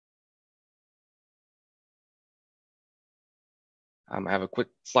I have a quick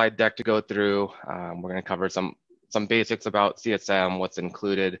slide deck to go through. We're going to cover some basics about CSM, what's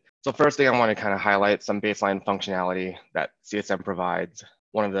included. So first thing I want to kind of highlight some baseline functionality that CSM provides.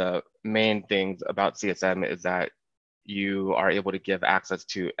 One of the main things about CSM is that you are able to give access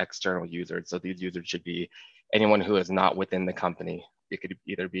to external users. So these users should be anyone who is not within the company. It could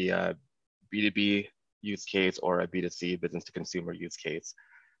either be a B2B use case or a B2C, business to consumer use case.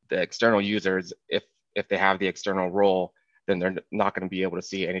 The external users, if they have the external role, then they're not going to be able to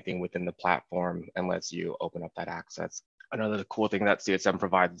see anything within the platform unless you open up that access. Another cool thing that CSM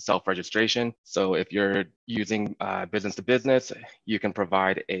provides is self-registration. So if you're using business to business, you can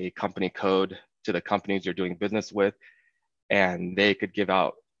provide a company code to the companies you're doing business with, and they could give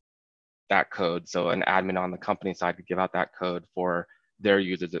out that code. So an admin on the company side could give out that code for their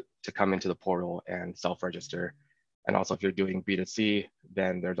users to come into the portal and self-register. And also if you're doing B2C,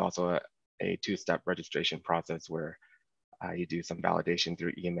 then there's also a two-step registration process where you do some validation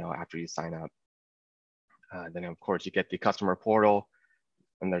through email after you sign up. Then of course you get the customer portal,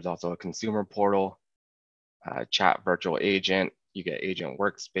 and there's also a consumer portal, chat virtual agent, you get agent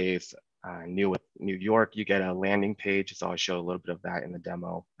workspace. New with New York, you get a landing page. So I'll show a little bit of that in the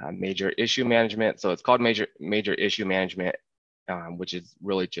demo. Major issue management. So it's called major issue management, which is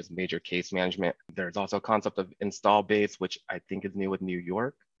really just major case management. There's also a concept of install base, which I think is new with New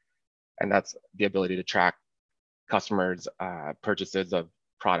York. And that's the ability to track customers' purchases of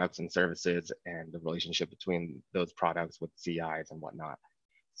products and services and the relationship between those products with CIs and whatnot.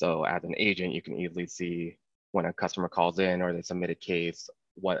 So as an agent, you can easily see when a customer calls in or they submit a case,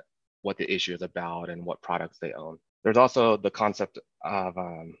 what the issue is about and what products they own. There's also the concept of,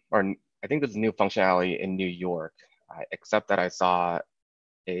 or I think there's a new functionality in New York, except that I saw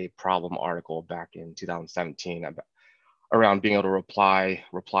a problem article back in 2017 around being able to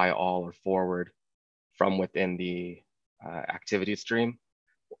reply all or forward from within the activity stream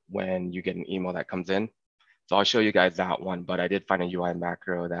when you get an email that comes in. So I'll show you guys that one, but I did find a UI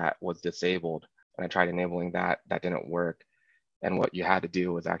macro that was disabled, and I tried enabling that. That didn't work. And what you had to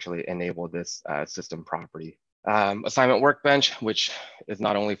do was actually enable this system property. Assignment workbench, which is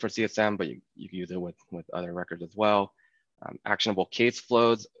not only for CSM, but you can use it with other records as well. Actionable case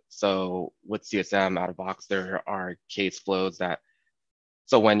flows. So with CSM out of box, there are case flows that,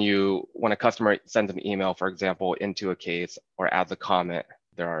 so when a customer sends an email, for example, into a case or adds a comment,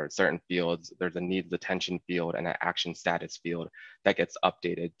 there are certain fields. There's a needs attention field and an action status field that gets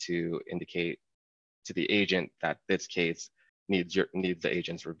updated to indicate to the agent that this case needs the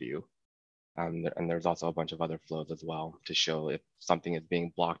agent's review. And there's also a bunch of other flows as well to show if something is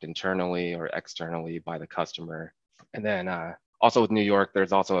being blocked internally or externally by the customer. And then also with New York,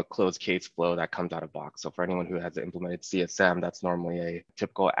 there's also a closed case flow that comes out of box. So for anyone who has implemented CSM, that's normally a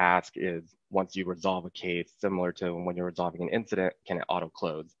typical ask is once you resolve a case, similar to when you're resolving an incident, can it auto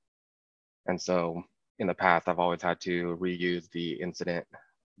close? And so in the past, I've always had to reuse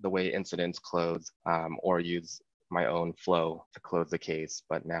the way incidents close, or use my own flow to close the case,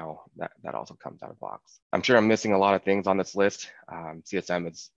 but now that also comes out of box. I'm sure I'm missing a lot of things on this list.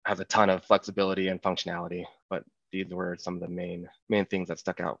 CSM has a ton of flexibility and functionality, but these were some of the main things that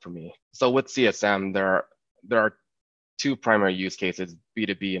stuck out for me. So with CSM, there are two primary use cases,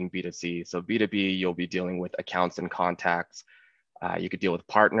 B2B and B2C. So B2B, you'll be dealing with accounts and contacts. You could deal with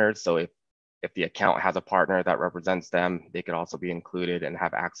partners. So if the account has a partner that represents them, they could also be included and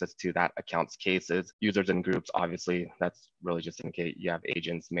have access to that account's cases. Users and groups, obviously, that's really just in case you have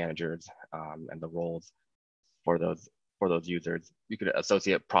agents, managers, and the roles for those users. You could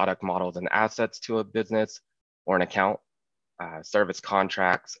associate product models and assets to a business or an account, service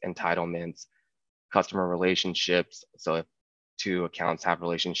contracts, entitlements, customer relationships. So if two accounts have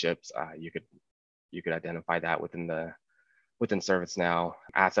relationships, you could identify that within ServiceNow,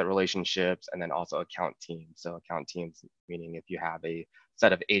 asset relationships, and then also account teams. So account teams, meaning if you have a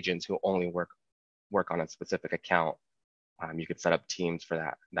set of agents who only work on a specific account, you could set up teams for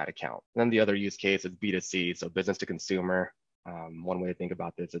that account. And then the other use case is B2C, so business to consumer. One way to think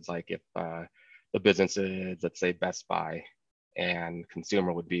about this is like if the business is, let's say, Best Buy, and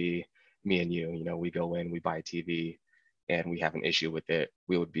consumer would be me and you. You know, we go in, we buy a TV, and we have an issue with it.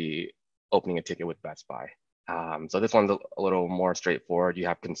 We would be opening a ticket with Best Buy. So this one's a little more straightforward. You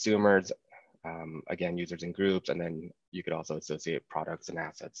have consumers, again, users and groups, and then you could also associate products and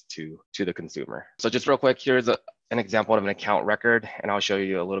assets to the consumer. So just real quick, here's an example of an account record, and I'll show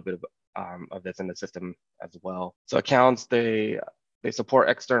you a little bit of this in the system as well. So accounts, they support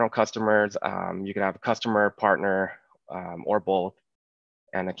external customers. You can have a customer, partner, or both,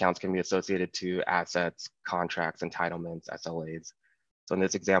 and accounts can be associated to assets, contracts, entitlements, SLAs. So in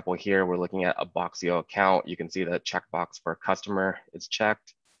this example here, we're looking at a Boxio account. You can see the checkbox for customer is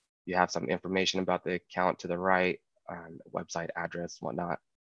checked. You have some information about the account to the right, website address, whatnot.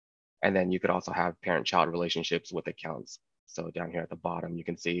 And then you could also have parent-child relationships with accounts. So down here at the bottom, you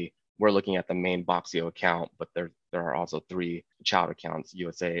can see we're looking at the main Boxio account, but there are also 3 child accounts,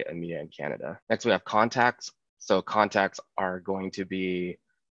 USA, EMEA, and Canada. Next, we have contacts. So contacts are going to be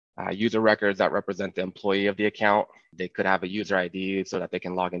user records that represent the employee of the account. They could have a user ID so that they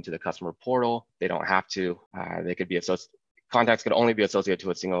can log into the customer portal. They don't have to. They could be contacts could only be associated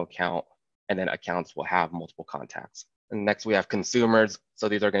to a single account, and then accounts will have multiple contacts. And next we have consumers. So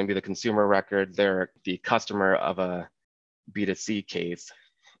these are going to be the consumer records. They're the customer of a B2C case.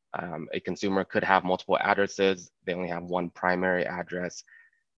 A consumer could have multiple addresses. They only have one primary address.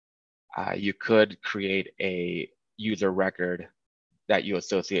 You could create a user record that you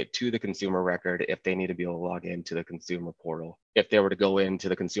associate to the consumer record if they need to be able to log into the consumer portal. If they were to go into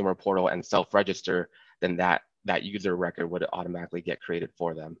the consumer portal and self-register, then that user record would automatically get created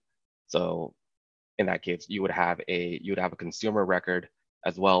for them. So in that case, you would have a consumer record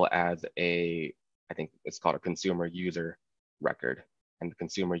as well as I think it's called a consumer user record. And the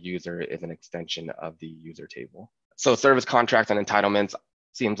consumer user is an extension of the user table. So service contracts and entitlements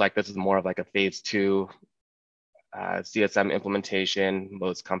seems like this is more of like a phase 2 CSM implementation.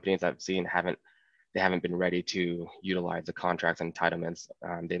 Most companies I've seen haven't been ready to utilize the contracts and entitlements.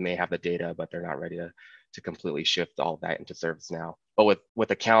 They may have the data, but they're not ready to completely shift all of that into ServiceNow. But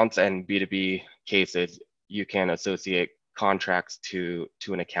with accounts and B2B cases, you can associate contracts to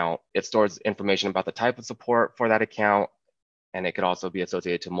an account. It stores information about the type of support for that account, and it could also be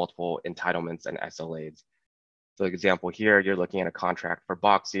associated to multiple entitlements and SLAs. So example here, you're looking at a contract for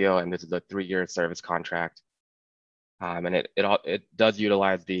Boxio, and this is a 3-year service contract. And it does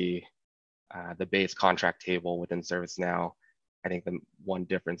utilize the base contract table within ServiceNow. I think the one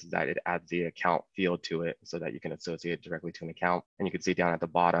difference is that it adds the account field to it so that you can associate it directly to an account. And you can see down at the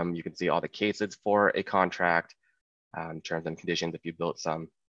bottom, you can see all the cases for a contract, terms and conditions if you built some,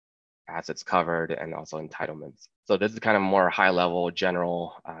 assets covered, and also entitlements. So this is kind of more high level,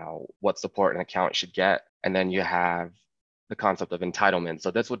 general, what support an account should get. And then you have the concept of entitlement.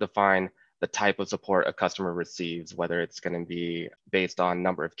 So this would define the type of support a customer receives, whether it's going to be based on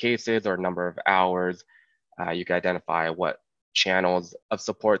number of cases or number of hours. You can identify what channels of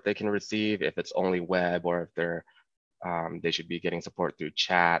support they can receive, if it's only web or if they should be getting support through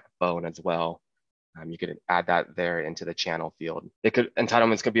chat, phone as well. You could add that there into the channel field.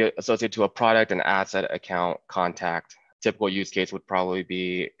 Entitlements could be associated to a product, an asset, account, contact. Typical use case would probably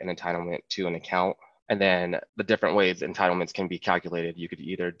be an entitlement to an account. And then the different ways entitlements can be calculated. You could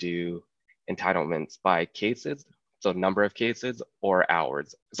either do entitlements by cases, so number of cases, or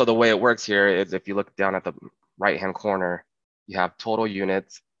hours. So the way it works here is if you look down at the right-hand corner, you have total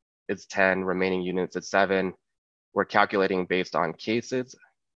units, it's 10, remaining units is 7. We're calculating based on cases,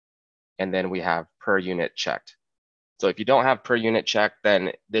 and then we have per unit checked. So if you don't have per unit checked,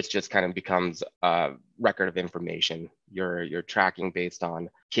 then this just kind of becomes a record of information. You're tracking based on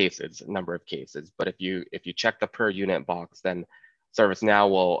cases, number of cases. But if you check the per unit box, then ServiceNow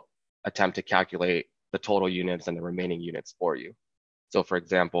will attempt to calculate the total units and the remaining units for you. So for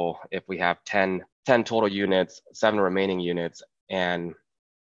example, if we have 10 total units, 7 remaining units, and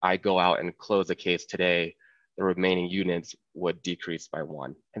I go out and close a case today, the remaining units would decrease by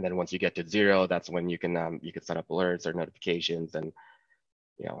 1. And then once you get to 0, that's when you can set up alerts or notifications and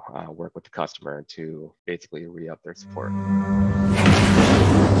work with the customer to basically re-up their support.